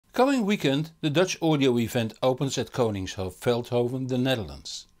Coming weekend the Dutch audio event opens at Koningshof, Veldhoven, the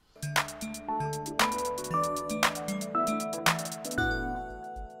Netherlands.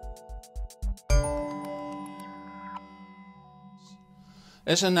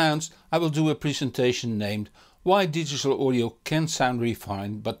 As announced, I will do a presentation named Why Digital Audio Can Sound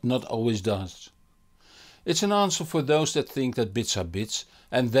Refined but Not Always Does. It's an answer for those that think that bits are bits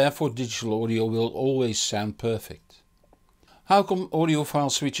and therefore digital audio will always sound perfect. How come audiophile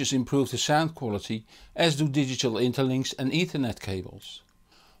switches improve the sound quality as do digital interlinks and Ethernet cables?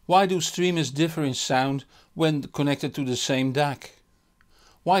 Why do streamers differ in sound when connected to the same DAC?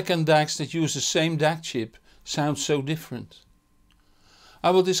 Why can DACs that use the same DAC chip sound so different? I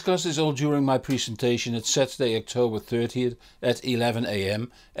will discuss this all during my presentation at Saturday, October 30th at 11 AM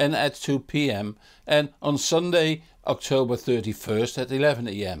and at 2 PM and on Sunday, October 31st at 11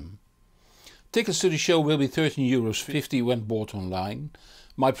 AM. Tickets to the show will be €13.50 when bought online.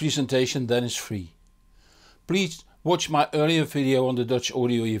 My presentation then is free. Please watch my earlier video on the Dutch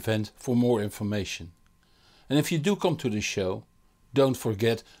audio event for more information. And if you do come to the show, don't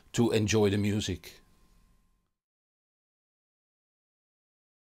forget to enjoy the music.